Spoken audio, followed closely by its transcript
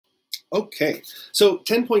Okay, so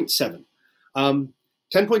 10.7.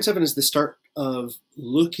 10.7 is the start of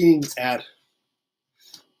looking at.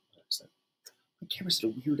 My camera's at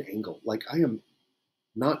a weird angle. Like I am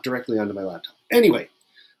not directly onto my laptop. Anyway,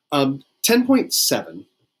 10.7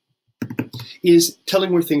 is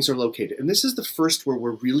telling where things are located. And this is the first where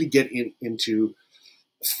we're really getting into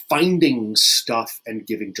finding stuff and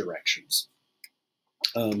giving directions.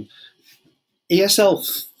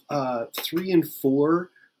 ASL 3 and 4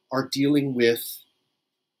 are dealing with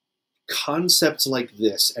concepts like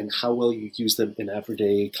this and how well you use them in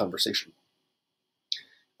everyday conversation.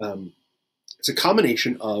 It's a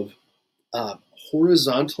combination of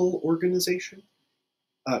horizontal organization,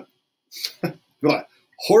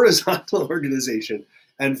 horizontal organization,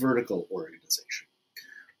 and vertical organization.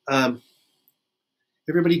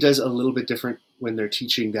 Everybody does a little bit different when they're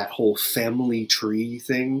teaching that whole family tree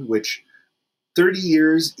thing, which 30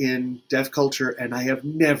 years in deaf culture, and I have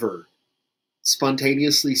never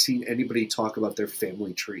spontaneously seen anybody talk about their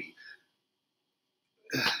family tree.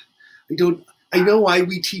 I know why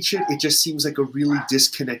we teach it. It just seems like a really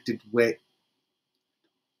disconnected way.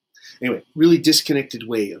 Anyway, really disconnected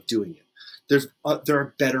way of doing it. There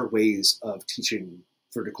are better ways of teaching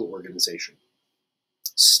vertical organization.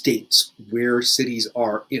 States, where cities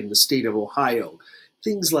are in the state of Ohio,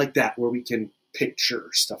 things like that, where we can picture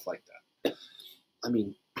stuff like that. I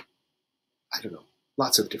mean, I don't know,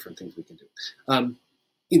 lots of different things we can do.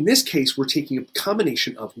 In this case, we're taking a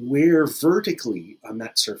combination of where vertically on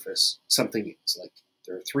that surface something is. Like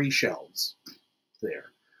there are 3 shelves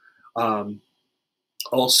there.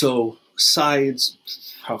 Also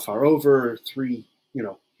sides, how far over, 3,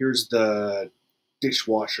 here's the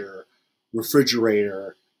dishwasher,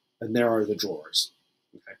 refrigerator, and there are the drawers.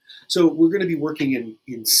 Okay? So we're going to be working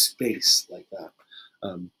in space like that.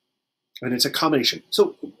 And it's a combination.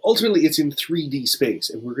 So ultimately it's in 3D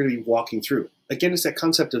space and we're going to be walking through it. Again, it's that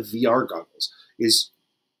concept of VR goggles.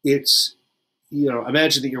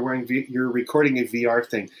 Imagine that you're recording a VR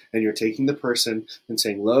thing and you're taking the person and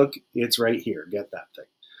saying, look, it's right here, get that thing.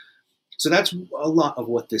 So that's a lot of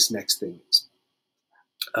what this next thing is.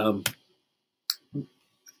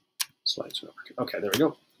 Slides are not working. Okay, there we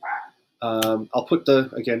go. I'll put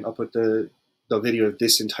the video of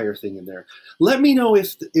this entire thing in there. Let me know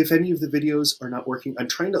if any of the videos are not working. I'm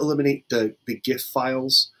trying to eliminate the GIF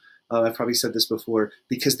files. I've probably said this before,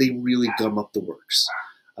 because they really gum up the works.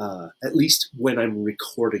 At least when I'm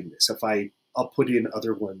recording this. I'll put in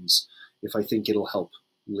other ones if I think it'll help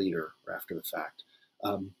later or after the fact.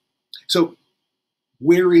 So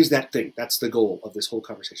where is that thing? That's the goal of this whole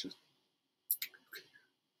conversation.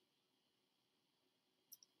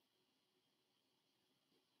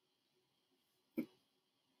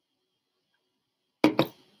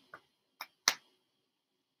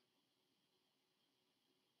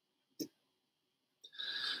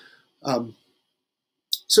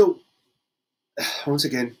 So once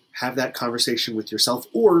again, have that conversation with yourself,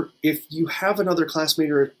 or if you have another classmate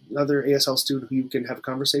or another ASL student who you can have a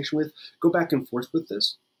conversation with, go back and forth with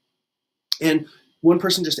this. And one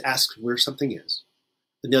person just asks where something is.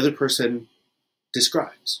 And the other person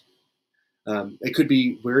describes. It could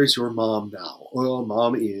be, where is your mom now? Well,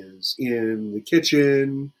 mom is in the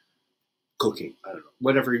kitchen cooking. I don't know,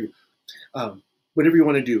 whatever you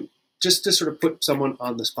want to do, just to sort of put someone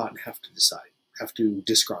on the spot and have to decide, have to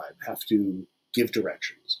describe, have to give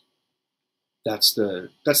directions. That's the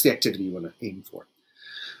activity you want to aim for.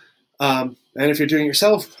 And if you're doing it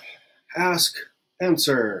yourself, ask,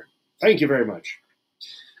 answer. Thank you very much.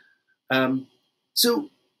 So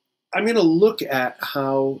I'm going to look at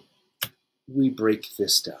how we break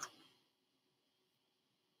this down.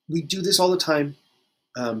 We do this all the time,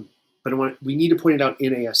 but we need to point it out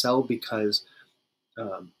in ASL because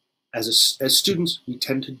as students, we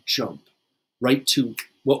tend to jump right to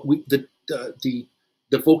what the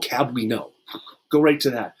vocab we know. Go right to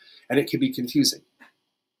that, and it can be confusing.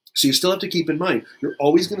 So you still have to keep in mind, you're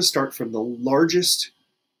always going to start from the largest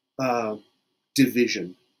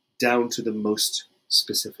division down to the most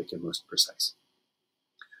specific and most precise.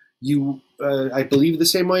 I believe the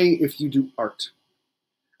same way if you do art.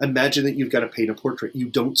 Imagine that you've got to paint a portrait. You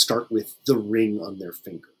don't start with the ring on their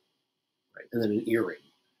finger, right? And then an earring,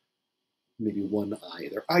 maybe one eye,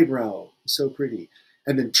 their eyebrow, so pretty.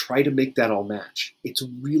 And then try to make that all match. It's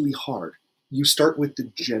really hard. You start with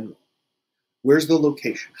the general. Where's the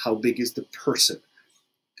location? How big is the person?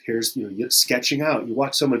 Here's, you're sketching out. You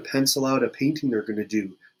watch someone pencil out a painting they're going to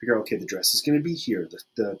do. Figure out, okay, the dress is going to be here.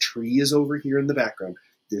 The tree is over here in the background.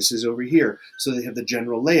 This is over here. So they have the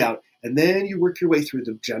general layout. And then you work your way through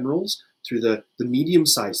the generals, through the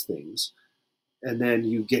medium-sized things. And then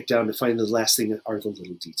you get down to find the last thing that are the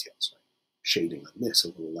little details. Right? shading on this, a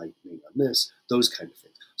little lightening on this, those kind of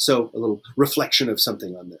things. So a little reflection of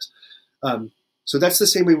something on this. So that's the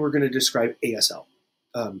same way we're going to describe ASL.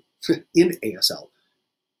 In ASL,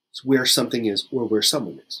 it's where something is or where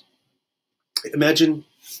someone is. Imagine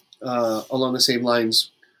along the same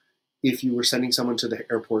lines, if you were sending someone to the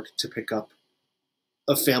airport to pick up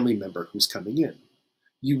a family member who's coming in,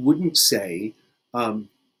 you wouldn't say,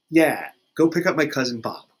 yeah, go pick up my cousin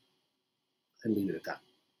Bob, and leave it at that.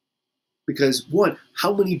 Because one,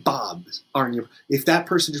 how many Bobs are in your, if that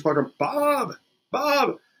person just brought up Bob,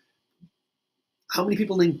 how many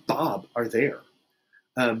people named Bob are there?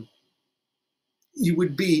 You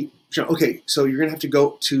would be, okay, so you're going to have to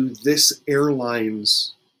go to this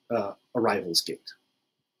airline's arrivals gate.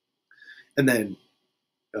 And then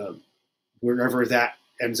wherever that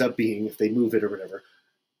ends up being, if they move it or whatever,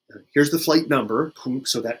 here's the flight number.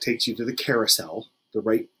 So that takes you to the carousel, the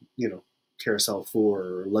right, carousel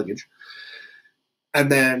for luggage.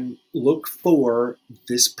 And then look for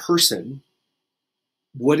this person.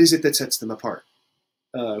 What is it that sets them apart?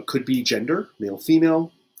 Could be gender, male,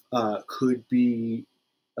 female. Could be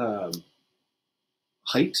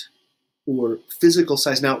height or physical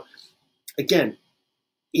size. Now, again,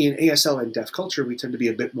 in ASL and deaf culture, we tend to be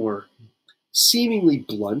a bit more seemingly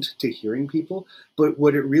blunt to hearing people, but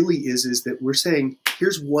what it really is that we're saying,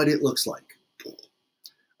 here's what it looks like.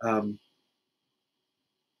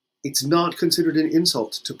 It's not considered an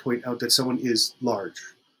insult to point out that someone is large,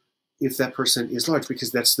 if that person is large,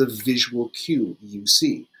 because that's the visual cue you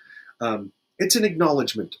see. It's an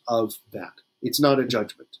acknowledgement of that. It's not a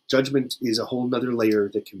judgment. Judgment is a whole nother layer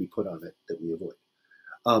that can be put on it that we avoid.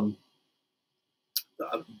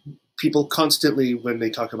 People constantly, when they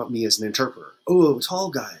talk about me as an interpreter, oh, tall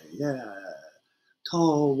guy, yeah.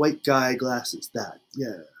 Tall, white guy, glasses, that,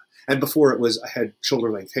 yeah. And before it was, I had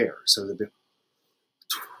shoulder-length hair, so they'd be,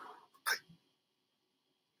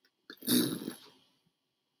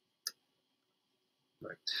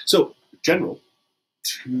 right. So, general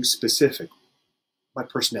to specific, my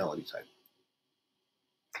personality type.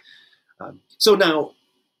 So now,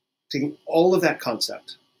 taking all of that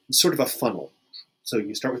concept, it's sort of a funnel. So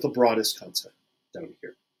you start with the broadest concept down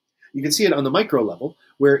here. You can see it on the micro level,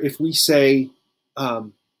 where if we say,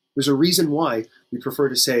 there's a reason why we prefer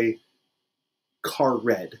to say car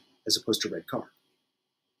red as opposed to red car.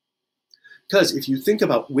 Because if you think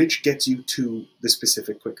about which gets you to the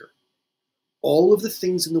specific quicker, all of the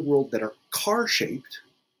things in the world that are car-shaped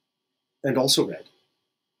and also red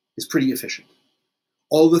is pretty efficient.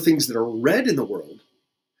 All the things that are red in the world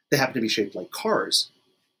that happen to be shaped like cars,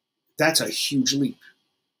 that's a huge leap.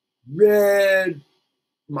 Red,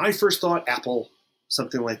 my first thought, Apple,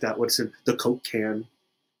 something like that. What's in the Coke can?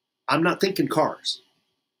 I'm not thinking cars.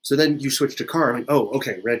 So then you switch to car, I'm like, oh,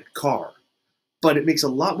 okay, red car. But it makes a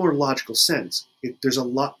lot more logical sense. There's a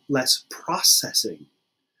lot less processing.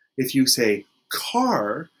 If you say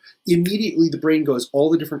car, immediately the brain goes all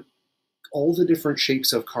the different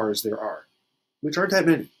shapes of cars there are, which aren't that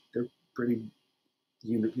many. They're pretty,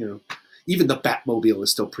 even the Batmobile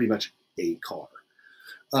is still pretty much a car.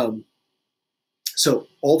 So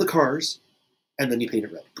all the cars, and then you paint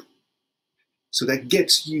it red. So that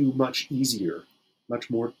gets you much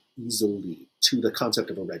more easily to the concept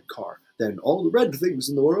of a red car than all the red things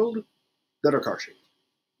in the world that are car-shaped.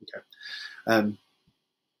 Okay,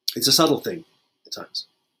 it's a subtle thing at times,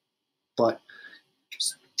 but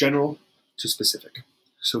general to specific.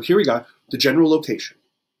 So here we got the general location.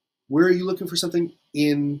 Where are you looking for something?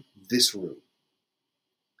 In this room.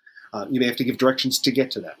 You may have to give directions to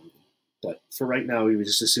get to that room, but for right now, we would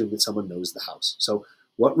just assume that someone knows the house. So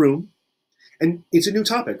what room? And it's a new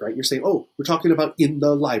topic, right? You're saying, oh, we're talking about in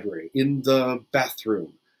the library, in the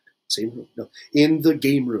bathroom, same room, no, in the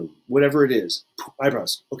game room, whatever it is.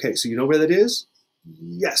 Eyebrows. Okay, so you know where that is?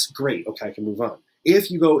 Yes, great. Okay, I can move on.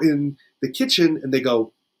 If you go in the kitchen and they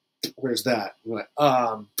go, where's that? You're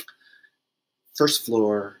like, first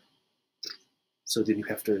floor. So then you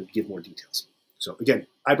have to give more details. So again,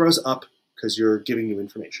 eyebrows up because you're giving you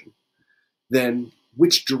information. Then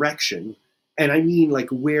which direction? And I mean like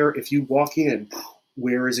where, if you walk in,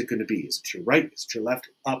 where is it going to be? Is it to your right? Is it to your left?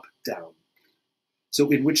 Up, down. So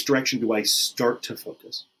in which direction do I start to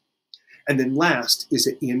focus? And then last, is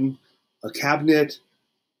it in a cabinet?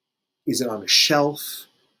 Is it on a shelf?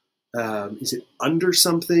 Is it under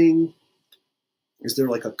something? Is there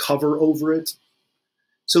like a cover over it?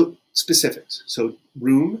 So specifics. So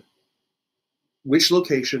room, which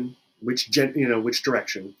location, which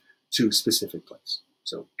direction to specific place.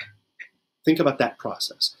 So think about that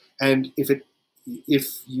process. And if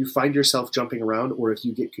you find yourself jumping around or if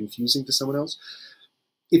you get confusing to someone else,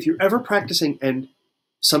 if you're ever practicing and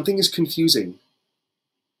something is confusing,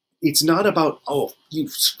 it's not about, oh, you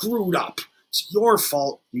screwed up. It's your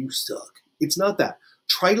fault. You suck. It's not that.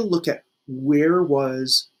 Try to look at where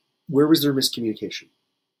was their miscommunication.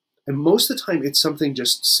 And most of the time, it's something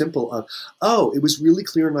just simple of, oh, it was really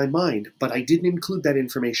clear in my mind, but I didn't include that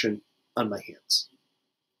information on my hands.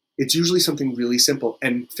 It's usually something really simple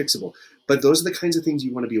and fixable. But those are the kinds of things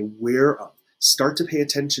you want to be aware of. Start to pay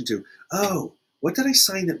attention to, oh, what did I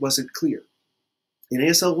sign that wasn't clear? In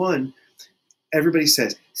ASL 1, everybody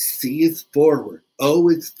says, C is forward, O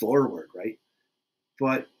is forward, right?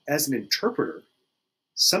 But as an interpreter,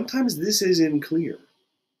 sometimes this isn't clear.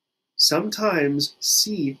 Sometimes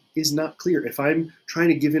C is not clear. If I'm trying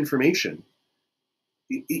to give information,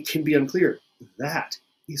 it can be unclear. That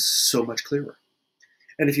is so much clearer.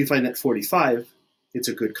 And if you find that 45, it's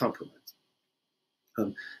a good compromise.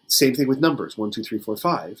 Same thing with numbers, 1, 2, 3, 4,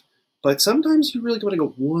 5. But sometimes you really want to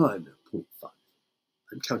go 1.5.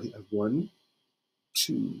 I'm counting at 1,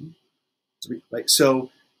 2, 3, right? So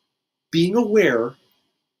being aware,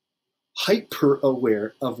 hyper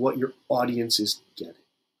aware of what your audience is getting.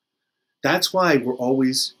 That's why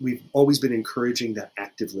we've always been encouraging that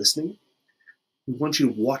active listening. We want you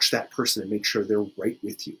to watch that person and make sure they're right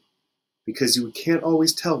with you, because you can't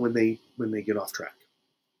always tell when they get off track.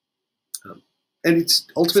 And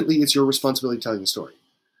it's your responsibility telling the story.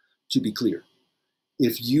 To be clear,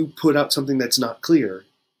 if you put out something that's not clear,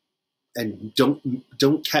 and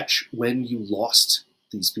don't catch when you lost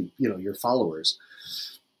these people, your followers,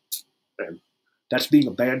 that's being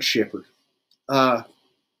a bad shipper.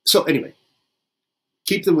 So anyway,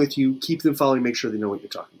 keep them with you, keep them following, make sure they know what you're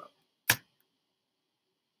talking about.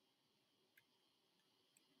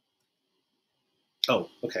 Oh,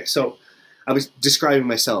 okay. So I was describing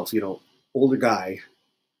myself, older guy,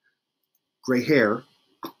 gray hair,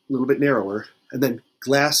 a little bit narrower, and then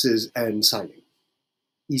glasses and signing.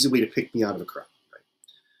 Easy way to pick me out of a crowd.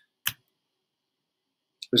 Right?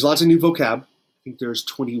 There's lots of new vocab. I think there's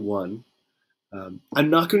 21. I'm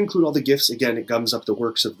not going to include all the GIFs. Again, it gums up the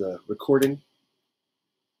works of the recording.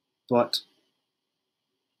 But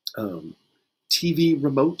TV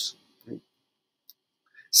remote. Right?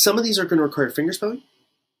 Some of these are going to require fingerspelling.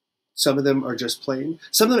 Some of them are just plain.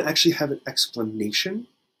 Some of them actually have an explanation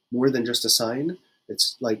more than just a sign.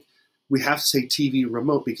 It's like we have to say TV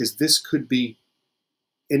remote because this could be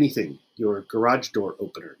anything. Your garage door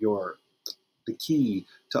opener, the key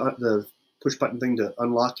to the push button thing to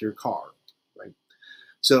unlock your car, right?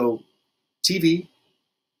 So TV,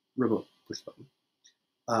 remote push button.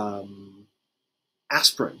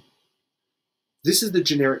 Aspirin. This is the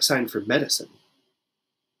generic sign for medicine.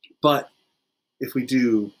 But if we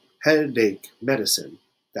do headache medicine,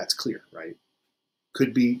 that's clear, right?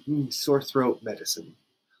 Could be sore throat medicine,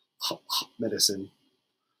 medicine.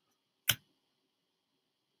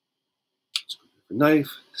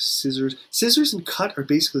 Knife, scissors. Scissors and cut are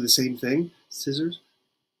basically the same thing. Scissors,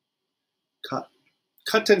 cut.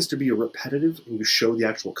 Cut tends to be a repetitive, and you show the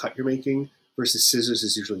actual cut you're making, versus scissors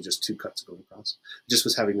is usually just two cuts going across. I just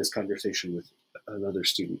was having this conversation with another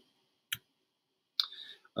student.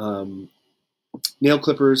 Nail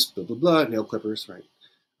clippers, blah, blah, blah, nail clippers, right?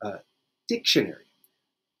 Dictionary.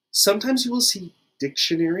 Sometimes you will see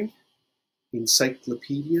dictionary,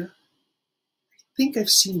 encyclopedia. I think I've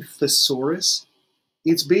seen thesaurus.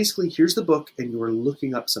 It's basically, here's the book, and you are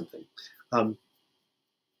looking up something.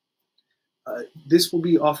 This will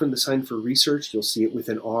be often the sign for research. You'll see it with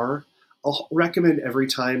an R. I'll recommend every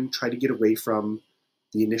time, try to get away from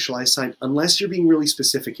the initialized sign, unless you're being really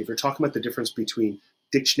specific. If you're talking about the difference between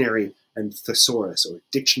dictionary and thesaurus, or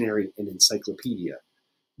dictionary and encyclopedia,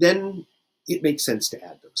 then it makes sense to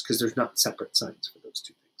add those, because there's not separate signs for those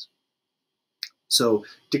two things. So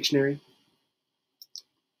dictionary.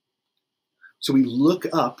 So we look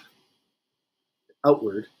up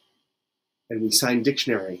outward, and we sign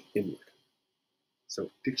dictionary inward. So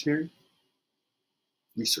dictionary,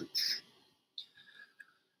 research.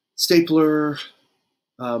 Stapler.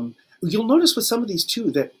 You'll notice with some of these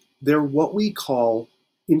too that they're what we call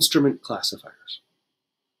instrument classifiers.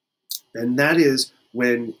 And that is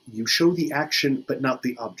when you show the action but not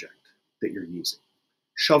the object that you're using.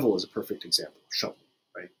 Shovel is a perfect example. Shovel,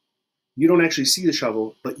 right? You don't actually see the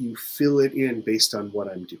shovel, but you fill it in based on what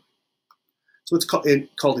I'm doing. So it's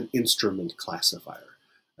called an instrument classifier.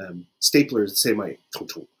 Stapler is the same way.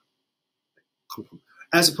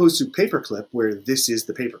 As opposed to paperclip, where this is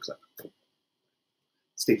the paperclip.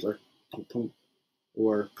 Stapler,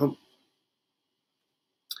 or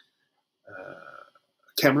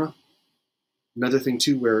camera. Another thing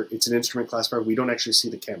too, where it's an instrument classifier, we don't actually see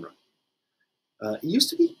the camera. It used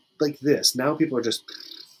to be like this. Now people are just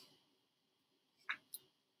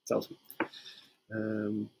Selfie.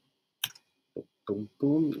 Boom,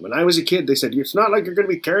 boom. When I was a kid, they said, it's not like you're going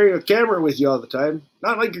to be carrying a camera with you all the time.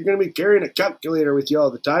 Not like you're going to be carrying a calculator with you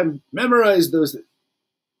all the time. Memorize those.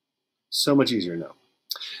 So much easier now.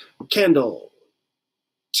 Candle.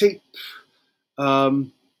 Tape. Towel.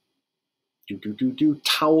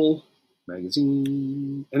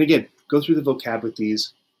 Magazine. And again, go through the vocab with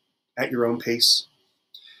these at your own pace.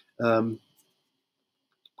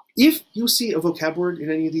 If you see a vocab word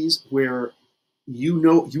in any of these where you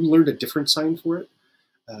learned a different sign for it,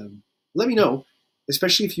 let me know,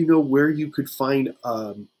 especially if you know where you could find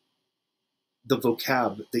the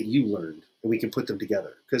vocab that you learned, and we can put them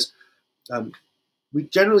together. Because we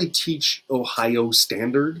generally teach Ohio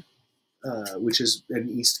Standard, which is an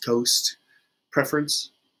East Coast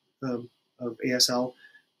preference of ASL,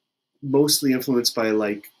 mostly influenced by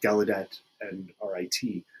like Gallaudet and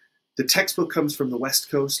RIT. The textbook comes from the West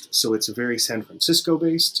Coast, so it's very San Francisco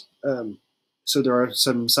based. So there are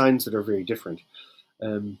some signs that are very different.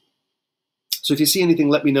 So if you see anything,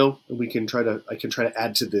 let me know, and I can try to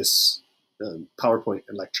add to this PowerPoint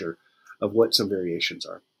and lecture of what some variations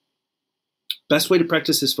are. Best way to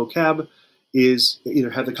practice this vocab is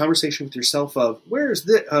either have the conversation with yourself of where's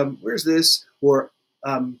this, or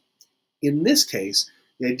in this case,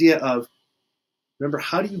 the idea of, remember,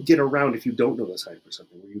 how do you get around if you don't know the sign for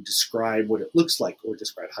something? Where you describe what it looks like, or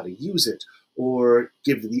describe how to use it, or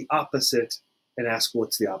give the opposite and ask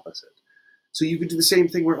what's the opposite. So you could do the same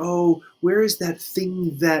thing where, where is that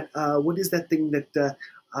thing that, what is that thing that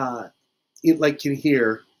it like can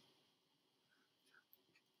hear?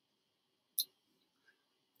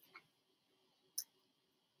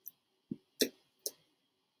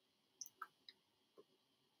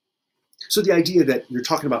 So the idea that you're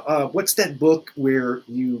talking about, what's that book where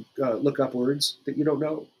you look up words that you don't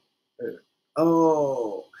know?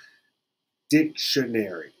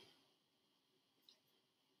 Dictionary.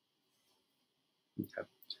 Okay.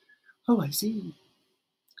 Oh, I see.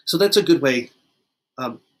 So that's a good way.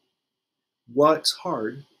 What's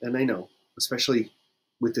hard, and I know, especially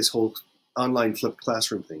with this whole online flipped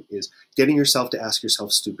classroom thing, is getting yourself to ask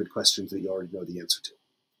yourself stupid questions that you already know the answer to.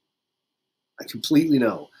 I completely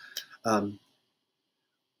know.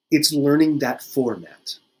 It's learning that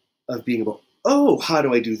format of being able, how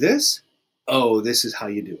do I do this? This is how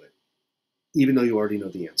you do it, even though you already know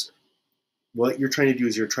the answer. What you're trying to do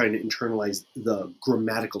is you're trying to internalize the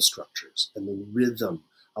grammatical structures and the rhythm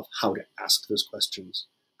of how to ask those questions,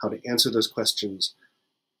 how to answer those questions.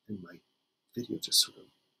 And my video just sort of,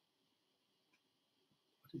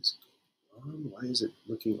 what is going on? Why is it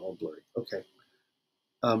looking all blurry? Okay.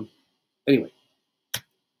 Anyway.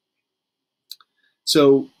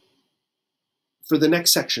 So for the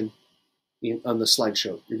next section on the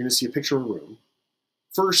slideshow, you're going to see a picture of a room.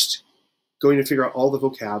 First, going to figure out all the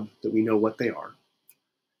vocab that we know what they are.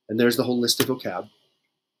 And there's the whole list of vocab.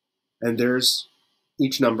 And there's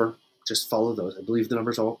each number. Just follow those. I believe the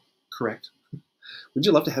number's all correct. Would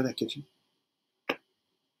you love to have that kitchen?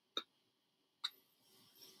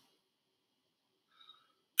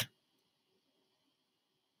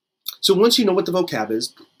 So once you know what the vocab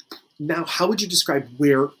is, now how would you describe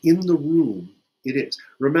where in the room it is?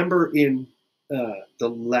 Remember in the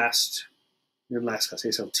last class,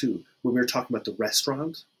 ASL 2, when we were talking about the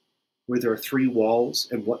restaurant, where there are 3 walls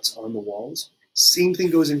and what's on the walls? Same thing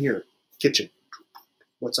goes in here. Kitchen.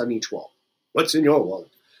 What's on each wall? What's in your wall?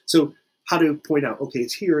 So how to point out, okay,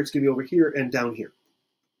 it's here, it's going to be over here and down here.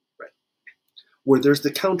 Right. Where there's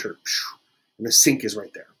the counter, and the sink is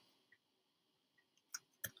right there.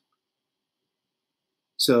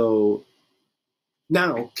 So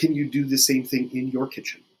now, can you do the same thing in your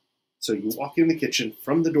kitchen? So you walk in the kitchen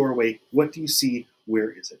from the doorway. What do you see?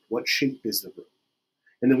 Where is it? What shape is the room?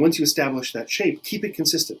 And then once you establish that shape, keep it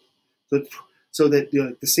consistent. So that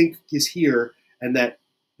the sink is here and that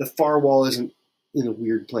the far wall isn't in a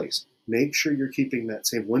weird place. Make sure you're keeping that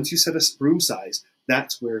same. Once you set a room size,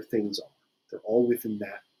 that's where things are. They're all within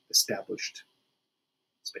that established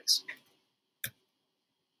space.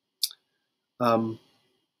 The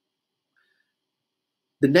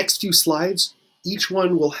next few slides, each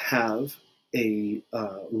one will have a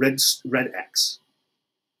red X.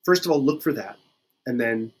 First of all, look for that, and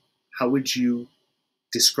then how would you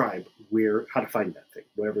describe how to find that thing,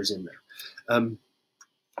 whatever's in there.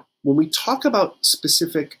 When we talk about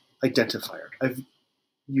specific identifier,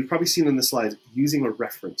 you've probably seen on the slides using a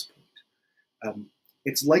reference point.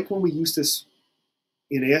 It's like when we use this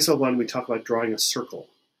in ASL 1, we talk about drawing a circle,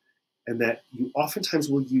 and that you oftentimes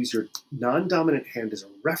will use your non-dominant hand as a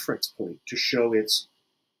reference point to show it's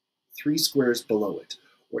 3 squares below it.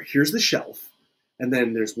 Or here's the shelf, and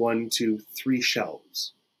then there's 1, 2, 3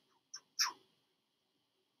 shelves.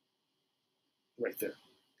 right there.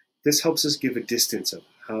 This helps us give a distance of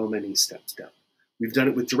how many steps down. We've done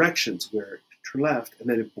it with directions where turn left and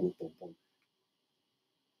then it boom, boom, boom.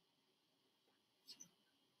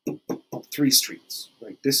 3 streets,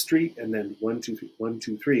 right? This street and then 1, 2, 3, 1,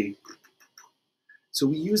 2, 3. So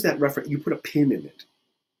we use that reference. You put a pin in it,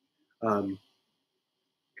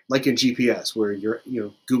 like in GPS, where you're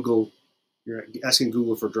asking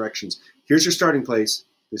Google for directions. Here's your starting place.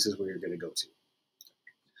 This is where you're going to go to.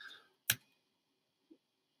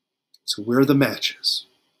 So where are the matches?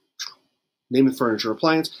 Name the furniture,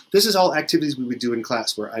 appliance. This is all activities we would do in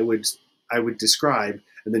class, where I would describe,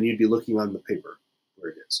 and then you'd be looking on the paper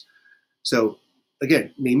where it is. So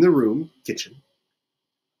again, name the room, kitchen.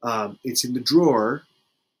 It's in the drawer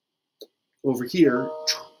over here,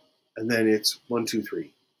 and then it's 1, 2,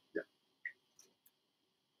 3. Yeah.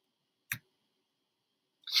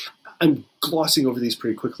 I'm glossing over these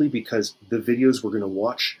pretty quickly because the videos we're going to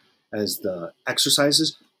watch as the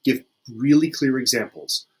exercises give really clear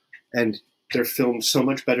examples, and they're filmed so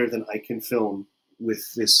much better than I can film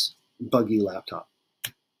with this buggy laptop.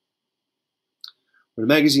 Where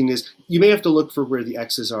the magazine is, you may have to look for where the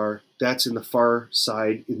X's are. That's in the far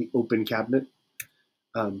side in the open cabinet.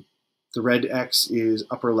 The red X is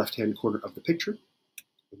upper left-hand corner of the picture.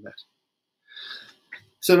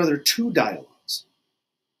 So now there are 2 dialogues.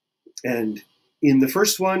 And in the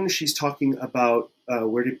first one, she's talking about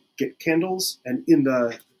where to get candles. And in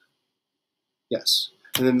the, yes.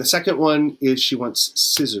 And then the second one is she wants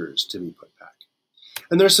scissors to be put back.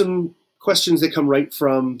 And there's some questions that come right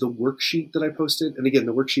from the worksheet that I posted. And again,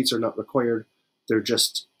 the worksheets are not required. They're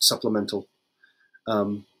just supplemental.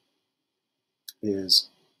 Is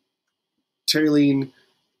Terry-Leen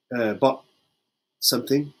bought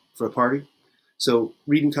something for a party? So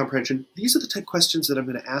reading comprehension, these are the type of questions that I'm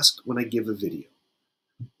going to ask when I give a video.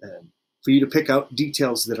 For you to pick out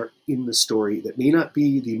details that are in the story that may not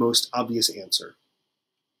be the most obvious answer.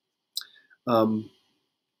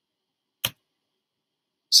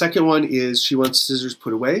 Second one is she wants scissors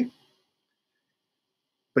put away.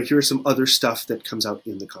 But here's some other stuff that comes out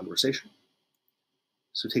in the conversation.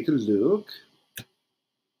 So take a look.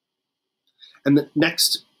 And the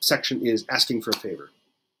next section is asking for a favor.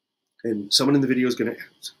 And someone in the video is going to,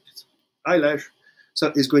 eyelash,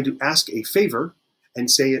 so is going to ask a favor and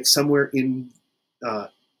say it somewhere in the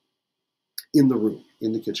room,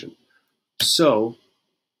 in the kitchen. So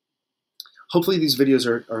hopefully these videos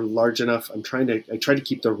are large enough. I try to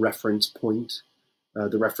keep the reference point,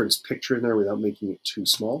 the reference picture in there without making it too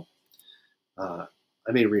small. I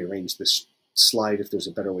may rearrange this slide if there's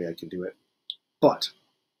a better way I can do it, but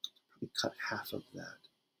probably cut half of that.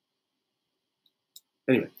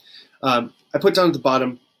 Anyway, I put down at the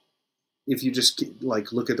bottom, if you just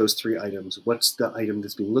look at those 3 items, what's the item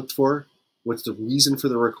that's being looked for? What's the reason for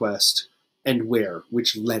the request? And where?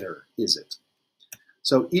 Which letter is it?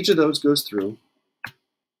 So each of those goes through.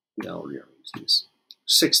 Yeah, I'll rearrange these.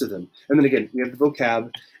 6 of them. And then again, we have the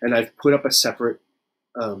vocab, and I've put up a separate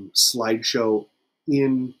slideshow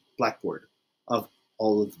in Blackboard of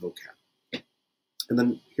all of the vocab. And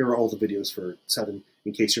then here are all the videos for 7.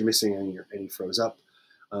 In case you're missing any or any froze up,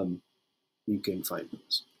 you can find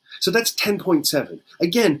those. So that's 10.7.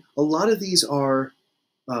 Again, a lot of these are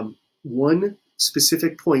one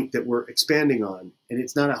specific point that we're expanding on, and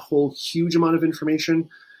it's not a whole huge amount of information.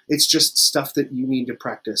 It's just stuff that you need to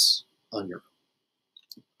practice on your own.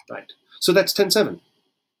 Right. So that's 10.7.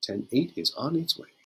 10.8 is on its way.